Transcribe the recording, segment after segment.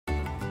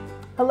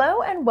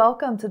Hello and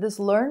welcome to this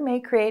Learn,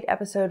 Make, Create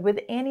episode with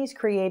Annie's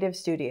Creative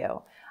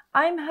Studio.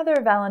 I'm Heather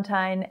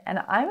Valentine and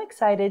I'm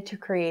excited to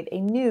create a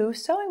new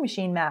sewing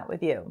machine mat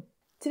with you.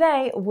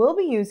 Today, we'll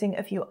be using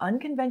a few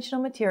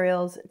unconventional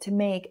materials to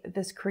make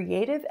this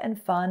creative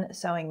and fun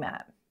sewing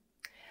mat.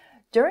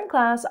 During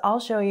class, I'll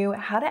show you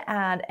how to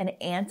add an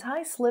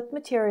anti-slip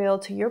material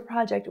to your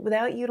project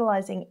without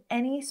utilizing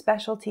any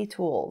specialty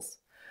tools.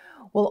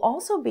 We'll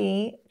also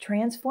be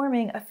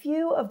transforming a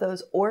few of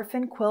those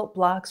orphan quilt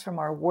blocks from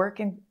our work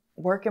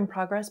in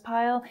progress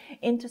pile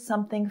into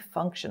something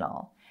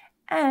functional.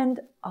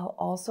 And I'll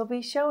also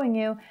be showing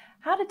you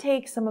how to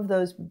take some of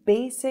those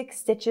basic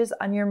stitches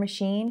on your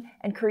machine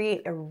and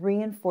create a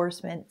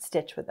reinforcement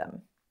stitch with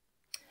them.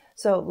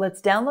 So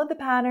let's download the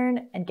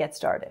pattern and get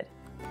started.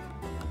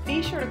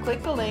 Be sure to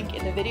click the link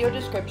in the video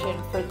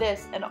description for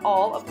this and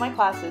all of my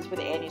classes with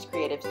Annie's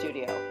Creative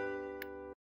Studio.